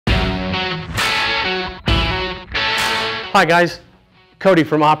Hi guys, Cody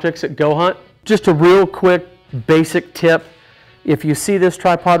from Optics at goHUNT. Just a real quick basic tip. If you see this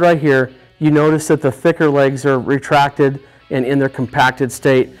tripod right here, you notice that the thicker legs are retracted and in their compacted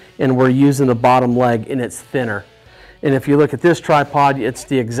state, and we're using the bottom leg and it's thinner. And if you look at this tripod, it's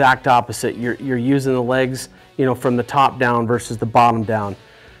the exact opposite. You're using the legs, from the top down versus the bottom down.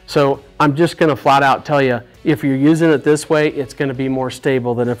 So I'm just going to flat out tell you, if you're using it this way, it's going to be more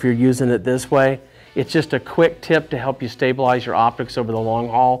stable than if you're using it this way. It's just a quick tip to help you stabilize your optics over the long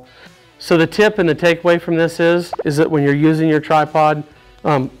haul. So the tip and the takeaway from this is that when you're using your tripod,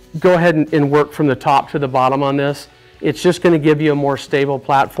 go ahead and work from the top to the bottom on this. It's just going to give you a more stable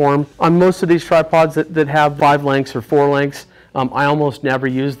platform. On most of these tripods that have 5 lengths or 4 lengths, I almost never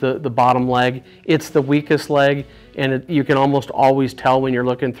use the bottom leg. It's the weakest leg, and you can almost always tell when you're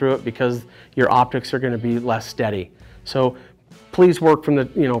looking through it because your optics are going to be less steady. So please work from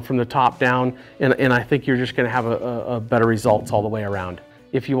the top down, and I think you're just going to have a better results all the way around.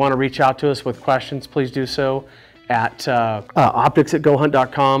 If you want to reach out to us with questions, please do so at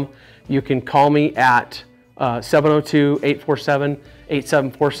optics@gohunt.com. You can call me at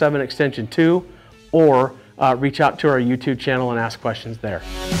 702-847-8747 extension 2, or reach out to our YouTube channel and ask questions there.